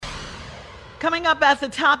Coming up at the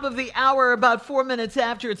top of the hour, about 4 minutes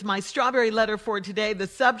after, it's my strawberry letter for today. The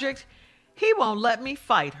subject, he won't let me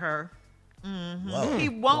fight her. Mm-hmm. He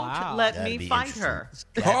won't let me fight her.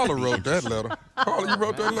 Carla wrote that letter. Carla, you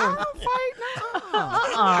wrote that letter?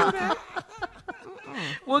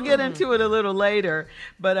 We'll get into it a little later,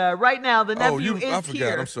 but right now the nephew is I forgot.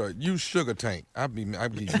 here. I'm sorry. You sugar tank. I be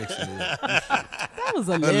mixing it up. That was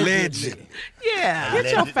allegedly. Yeah.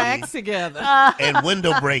 Get your facts together. And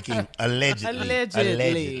window breaking, allegedly.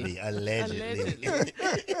 Allegedly. I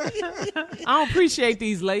don't appreciate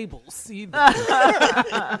these labels either.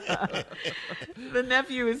 The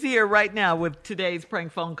nephew is here right now with today's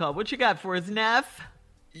prank phone call. What you got for us, Neff?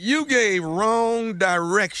 You gave wrong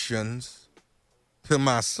directions to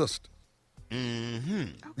my sister. Mm-hmm.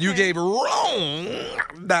 Okay. You gave wrong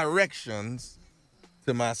directions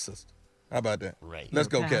to my sister. How about that? Right. Let's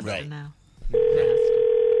go, Cat. Right.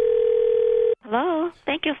 Hello.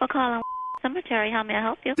 Thank you for calling Cemetery. How may I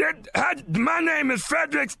help you? My name is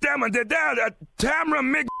Frederick Stemmer. Tamara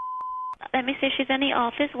Mc... Let me see if she's in the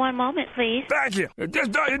office. One moment, please. Thank you.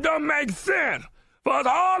 It don't make sense for us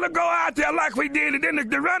all to go out there like we did and then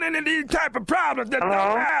to run into these type of problems that don't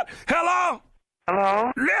have. Hello?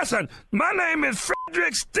 Hello? Listen, my name is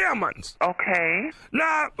Frederick Stemmons. Okay.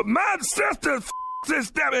 Now, my sister's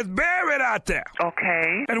sister is buried out there.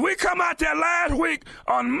 Okay. And we come out there last week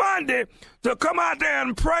on Monday to come out there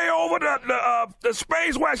and pray over the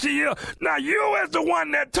space where she is. Now, you is the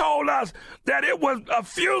one that told us that it was a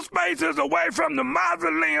few spaces away from the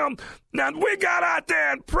mausoleum. Now, we got out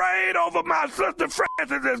there and prayed over my sister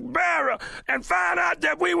Francis's burial and found out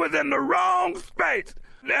that we was in the wrong space.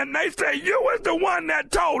 And they say you was the one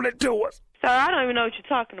that told it to us. Sir, I don't even know what you're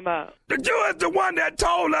talking about. You is the one that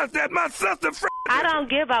told us that my sister I don't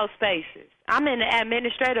give out spaces. I'm in the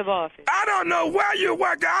administrative office. I don't know where you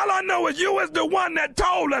work. All I know is you was the one that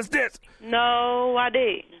told us this. No, I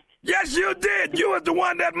didn't. Yes, you did. You was the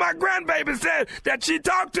one that my grandbaby said that she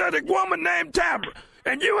talked to the woman named Tamara.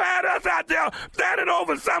 And you had us out there standing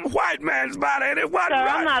over some white man's body, and it wasn't Sir,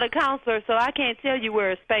 right. I'm not a counselor, so I can't tell you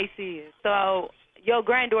where a space is. So... your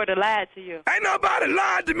granddaughter lied to you. Ain't nobody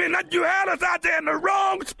lied to me. You had us out there in the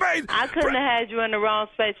wrong space. I couldn't have had you in the wrong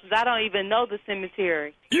space because I don't even know the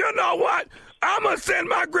cemetery. You know what? I'm going to send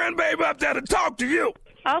my grandbaby up there to talk to you.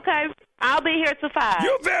 Okay. I'll be here till 5.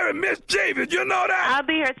 You're very mischievous. You know that? I'll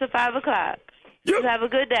be here till 5 o'clock. You have a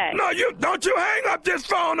good day. No, don't you hang up this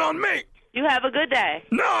phone on me. You have a good day.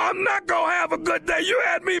 No, I'm not going to have a good day. You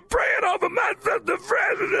had me praying over my sister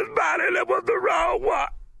Francis's body, and it was the wrong one.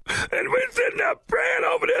 And we're sitting there praying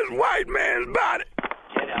over this white man's body.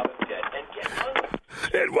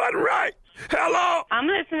 It wasn't right. Hello? I'm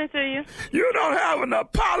listening to you. You don't have an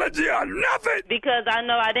apology or nothing? Because I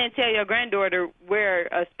know I didn't tell your granddaughter where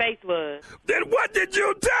a space was. Then what did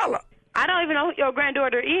you tell her? I don't even know who your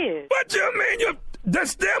granddaughter is. What you mean? The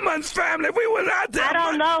Simmons family. We was out there. I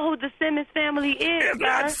don't know who the Simmons family is. It's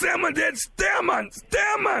not Simmons, it's Simmons.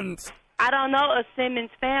 Simmons. I don't know a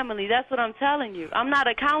Simmons family. That's what I'm telling you. I'm not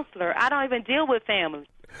a counselor. I don't even deal with families.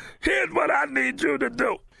 Here's what I need you to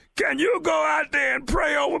do. Can you go out there and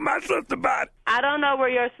pray over my sister's body? I don't know where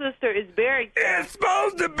your sister is buried. It's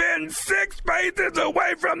supposed to have been 6 spaces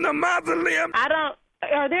away from the mausoleum.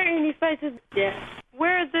 Are there any spaces? Yes.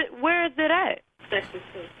 Where is it at? Section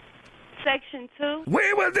 2. Section 2?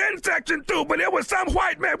 We was in Section 2, but it was some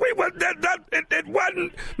white man. It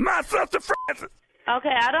wasn't my sister Francis.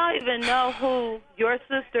 Okay, I don't even know who your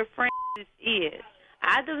sister Francis is.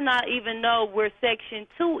 I do not even know where Section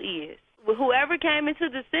 2 is. Whoever came into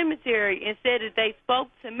the cemetery and said that they spoke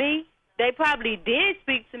to me, they probably did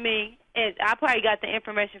speak to me, and I probably got the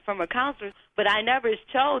information from a counselor, but I never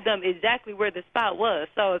showed them exactly where the spot was.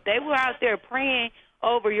 So if they were out there praying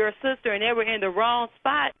over your sister and they were in the wrong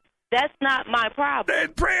spot, that's not my problem. They're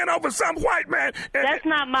praying over some white man. That's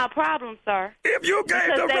not my problem, sir. If you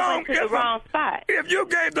gave the wrong spot. If you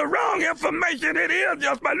gave the wrong information, it is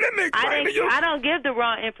just. But let me explain to you. I don't give the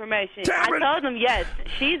wrong information. I told them yes,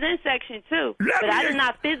 she's in Section 2, but I did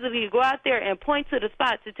not physically go out there and point to the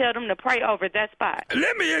spot to tell them to pray over that spot.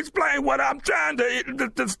 Let me explain what I'm trying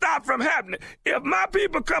to stop from happening. If my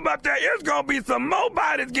people come up there, it's gonna be some more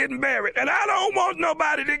bodies getting buried, and I don't want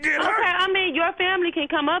nobody to get hurt. Okay, I mean your family can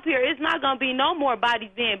come up here. It's not going to be no more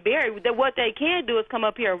bodies being buried. What they can do is come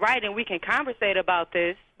up here and write, and we can conversate about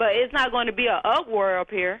this. But it's not going to be an uproar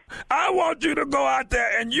up here. I want you to go out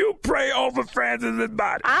there and you pray over Francis's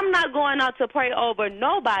body. I'm not going out to pray over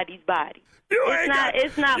nobody's body.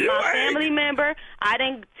 It's not my family member. I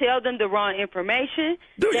didn't tell them the wrong information.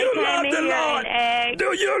 Do you love the Lord?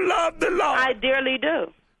 Do you love the Lord? I dearly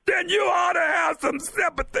do. Then you ought to have some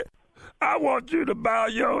sympathy. I want you to bow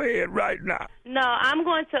your head right now. No, I'm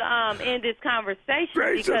going to end this conversation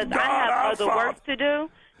Gracious because God, I have our other Father. work to do.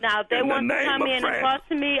 Now, if they In the want to name come of in and Francis. talk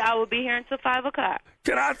to me, I will be here until 5 o'clock.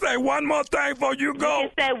 Can I say one more thing before you go? You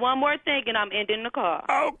can say one more thing, and I'm ending the call.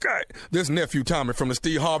 Okay. This nephew Tommy from the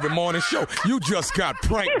Steve Harvey Morning Show. You just got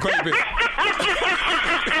pranked, baby.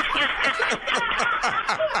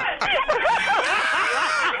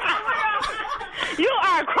 You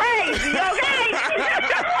are crazy, okay?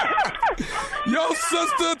 Your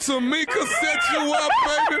sister Tamika set you up,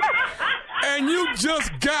 baby. And you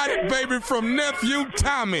just got it, baby, from nephew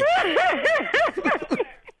Tommy.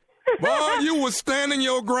 Boy, you was standing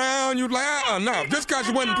your ground. You like, no. Just because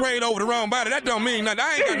you wasn't prayed over the wrong body, that don't mean nothing.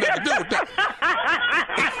 I ain't got nothing to do with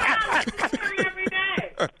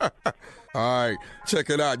that. All right, check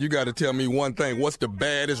it out. You got to tell me one thing. What's the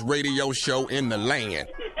baddest radio show in the land?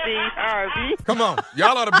 Steve Harvey. Come on.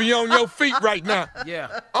 Y'all ought to be on your feet right now.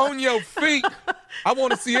 Yeah. On your feet. I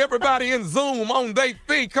want to see everybody in Zoom on their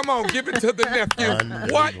feet. Come on, give it to the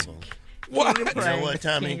nephew. What? What? You know what,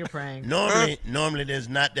 Tommy? King of pranks. Normally there's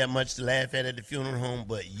not that much to laugh at the funeral home,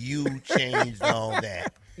 but you changed all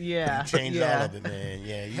that. Yeah. You changed all of it, man.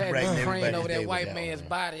 Yeah, you brightened praying everybody's over day that with white that man's one.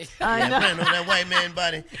 body. I know. Praying over that white man's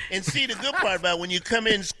body. And see, the good part about when you come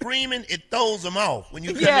in screaming, it throws them off. When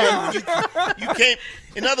you come in, you came.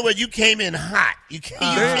 In other words, you came in hot. You came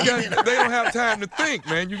in. They don't have time to think,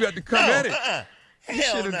 man. You got to come at it. You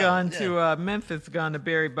should have gone to Memphis, gone to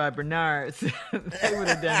Buried by Bernard's. They would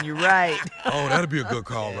have done you right. Oh, that'd be a good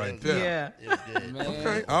call right there. Yeah.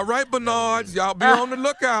 Okay. All right, Bernards. Y'all be on the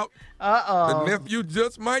lookout. Uh-oh. The nephew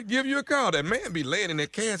just might give you a call. That man be laying in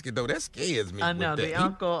that casket, though. That scares me. I know, with the that.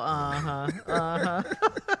 uncle, uh-huh.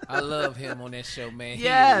 I love him on that show, man.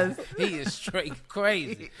 Yes. He is straight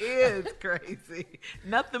crazy. He is crazy.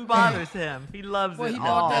 Nothing bothers him. He loves Well, it he all.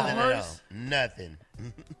 bought that Nothing at all. hearse. Nothing.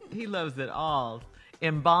 He loves it all.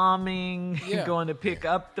 Embalming, Yeah. going to pick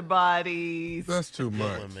up the bodies. That's too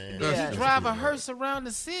much. one, man. That's Yeah. too Drive a much. hearse around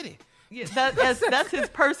the city. Yeah, that's his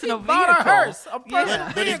personal Bought vehicle. a hearse. A personal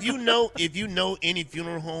Yeah. But if you know any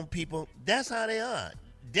funeral home people, that's how they are.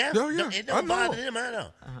 Death, Yeah, yeah, it I don't know. bother them. I know.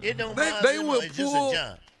 It don't They- bother they them. will It's just pull- a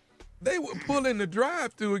job. They would pull in the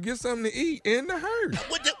drive-thru and get something to eat in the hearse.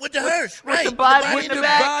 With the hearse, right? the body in in The the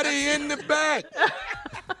back. body in the back.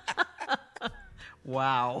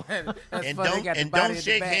 Wow. That's And funny, they got the don't body in the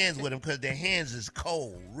shake back. hands with them because their hands is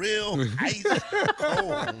cold, real ice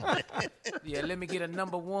cold. Yeah, let me get a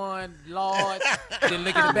number one, large. Then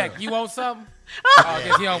look at the back. You want something? Oh, I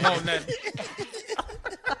guess he don't want nothing.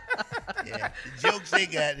 Yeah, the jokes they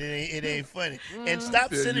got, it ain't funny. And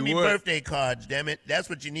stop Tell sending you me what. birthday cards, damn it. That's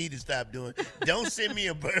what you need to stop doing. Don't send me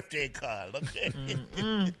a birthday card, okay?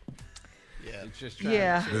 Yeah. It's just trying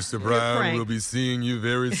Yeah. Mr. Good Brown prank. will be seeing you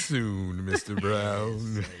very soon, Mr.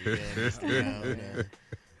 Brown.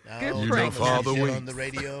 Good Oh, prank. Thomas, Father you still winks. on the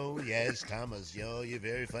radio? Yes, Thomas, you're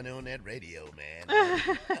very funny on that radio,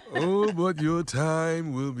 man. Oh, but your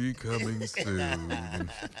time will be coming soon.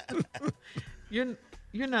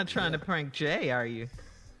 You're not trying to prank Jay, are you?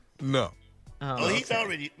 No. Oh, he's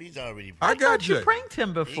already I got thought you Jay. pranked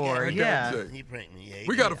him before. got Yeah. Jay. He pranked me. Yeah,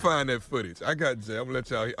 We got to find that footage. I got Jay. I'm gonna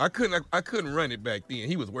let y'all. I couldn't run it back then.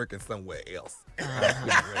 He was working somewhere else.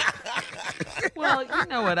 Well, you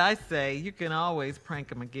know what I say. You can always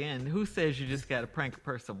prank him again. Who says you just got to prank a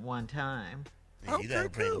person one time? Yeah, you got to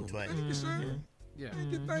prank him cool. twice. Thank you, sir. Yeah.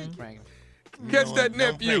 Thank you, thank you. Prank him. Catch No, that don't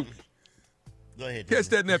nephew. prank me. Go ahead. Catch Thomas.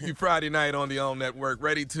 that nephew Friday night on the OWN Network.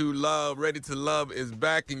 Ready to Love. Ready to Love is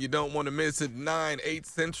back, and you don't want to miss it. 9, 8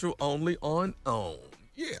 Central, only on OWN.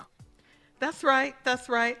 Yeah. That's right. That's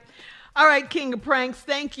right. All right, King of Pranks,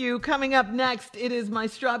 thank you. Coming up next, it is my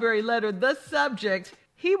strawberry letter. The subject,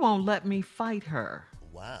 he won't let me fight her.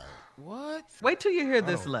 Wow. What? Wait till you hear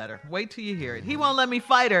this letter. Wait till you hear it. He won't let me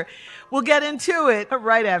fight her. We'll get into it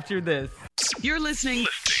right after this. You're listening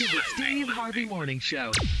to the Steve Harvey Morning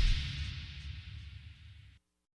Show.